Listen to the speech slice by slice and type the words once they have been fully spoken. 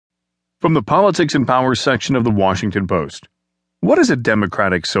From the Politics and Power section of the Washington Post. What is a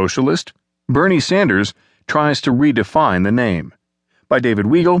democratic socialist? Bernie Sanders tries to redefine the name. By David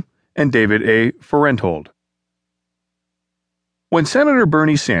Weigel and David A. Ferenthold. When Senator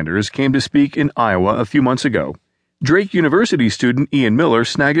Bernie Sanders came to speak in Iowa a few months ago, Drake University student Ian Miller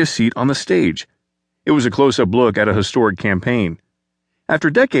snagged a seat on the stage. It was a close-up look at a historic campaign. After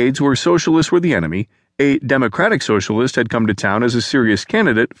decades where socialists were the enemy, a democratic socialist had come to town as a serious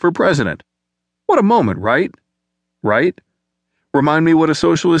candidate for president. What a moment, right? Right? Remind me what a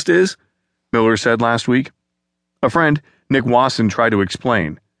socialist is? Miller said last week. A friend, Nick Wasson, tried to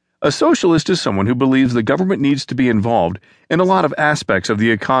explain. A socialist is someone who believes the government needs to be involved in a lot of aspects of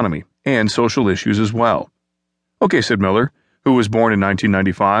the economy and social issues as well. Okay, said Miller, who was born in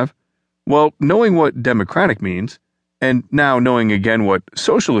 1995. Well, knowing what democratic means, and now knowing again what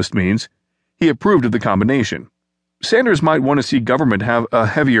socialist means, he approved of the combination. Sanders might want to see government have a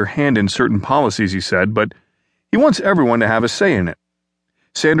heavier hand in certain policies, he said, but he wants everyone to have a say in it.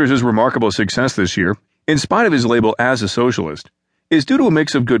 Sanders' remarkable success this year, in spite of his label as a socialist, is due to a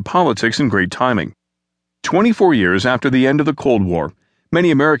mix of good politics and great timing. 24 years after the end of the Cold War,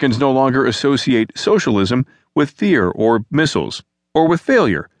 many Americans no longer associate socialism with fear or missiles, or with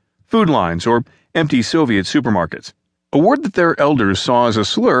failure, food lines, or empty Soviet supermarkets. A word that their elders saw as a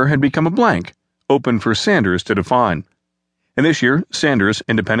slur had become a blank, open for Sanders to define. And this year, Sanders,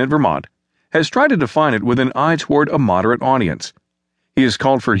 independent Vermont, has tried to define it with an eye toward a moderate audience. He has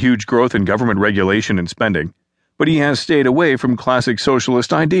called for huge growth in government regulation and spending, but he has stayed away from classic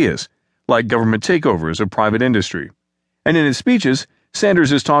socialist ideas, like government takeovers of private industry. And in his speeches, Sanders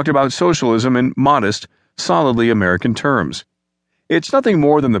has talked about socialism in modest, solidly American terms. It's nothing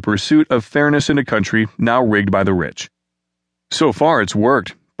more than the pursuit of fairness in a country now rigged by the rich. So far it's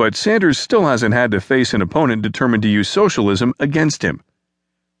worked, but Sanders still hasn't had to face an opponent determined to use socialism against him.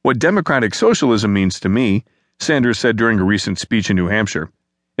 What democratic socialism means to me, Sanders said during a recent speech in New Hampshire,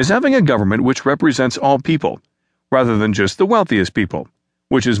 is having a government which represents all people, rather than just the wealthiest people,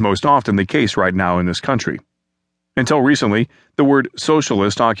 which is most often the case right now in this country. Until recently, the word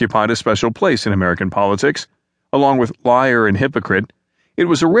socialist occupied a special place in American politics. Along with liar and hypocrite, it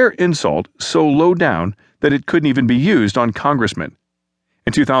was a rare insult so low down that it couldn't even be used on congressmen.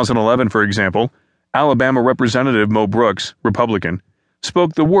 In 2011, for example, Alabama Representative Mo Brooks, Republican,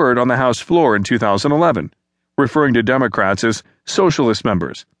 spoke the word on the House floor in 2011, referring to Democrats as socialist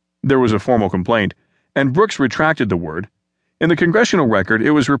members. There was a formal complaint, and Brooks retracted the word. In the congressional record,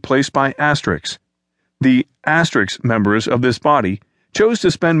 it was replaced by asterisks. The asterisk members of this body chose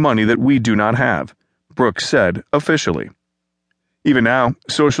to spend money that we do not have, Brooks said officially. Even now,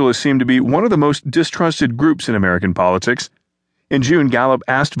 socialists seem to be one of the most distrusted groups in American politics. In June, Gallup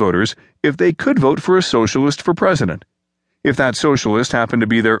asked voters if they could vote for a socialist for president, if that socialist happened to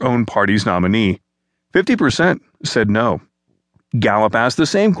be their own party's nominee. 50% said no. Gallup asked the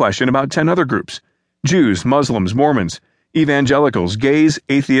same question about 10 other groups: Jews, Muslims, Mormons, evangelicals, gays,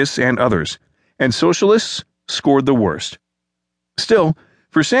 atheists, and others, and socialists scored the worst. Still,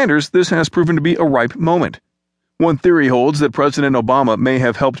 for Sanders, this has proven to be a ripe moment. One theory holds that President Obama may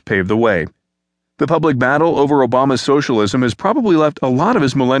have helped pave the way. The public battle over Obama's socialism has probably left a lot of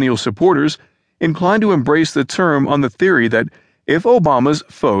his millennial supporters inclined to embrace the term on the theory that if Obama's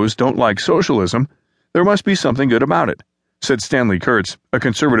foes don't like socialism, there must be something good about it, said Stanley Kurtz, a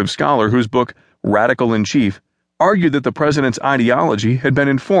conservative scholar whose book, Radical in Chief, argued that the president's ideology had been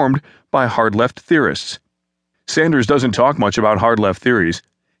informed by hard-left theorists. Sanders doesn't talk much about hard-left theories.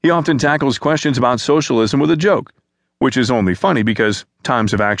 He often tackles questions about socialism with a joke, which is only funny because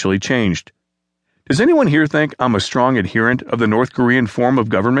times have actually changed. Does anyone here think I'm a strong adherent of the North Korean form of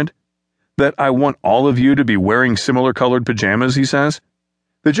government? That I want all of you to be wearing similar-colored pajamas, he says?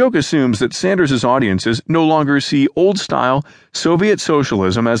 The joke assumes that Sanders' audiences no longer see old-style Soviet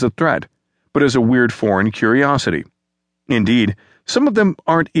socialism as a threat, but as a weird foreign curiosity. Indeed, some of them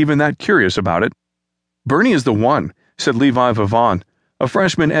aren't even that curious about it. Bernie is the one, said Levi Vavon, a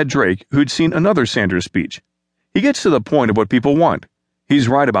freshman at Drake who'd seen another Sanders speech. He gets to the point of what people want. He's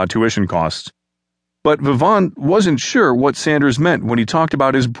right about tuition costs. But Vavon wasn't sure what Sanders meant when he talked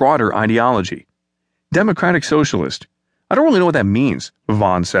about his broader ideology. Democratic socialist. I don't really know what that means,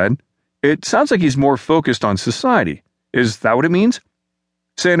 Vavon said. It sounds like he's more focused on society. Is that what it means?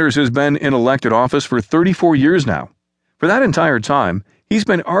 Sanders has been in elected office for 34 years now. For that entire time, he's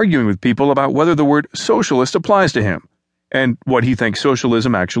been arguing with people about whether the word socialist applies to him, and what he thinks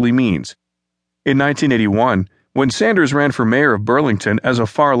socialism actually means. In 1981, when Sanders ran for mayor of Burlington as a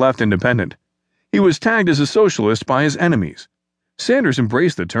far-left independent, he was tagged as a socialist by his enemies. Sanders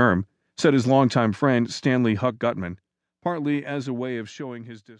embraced the term, said his longtime friend Stanley Huck Gutman, partly as a way of showing his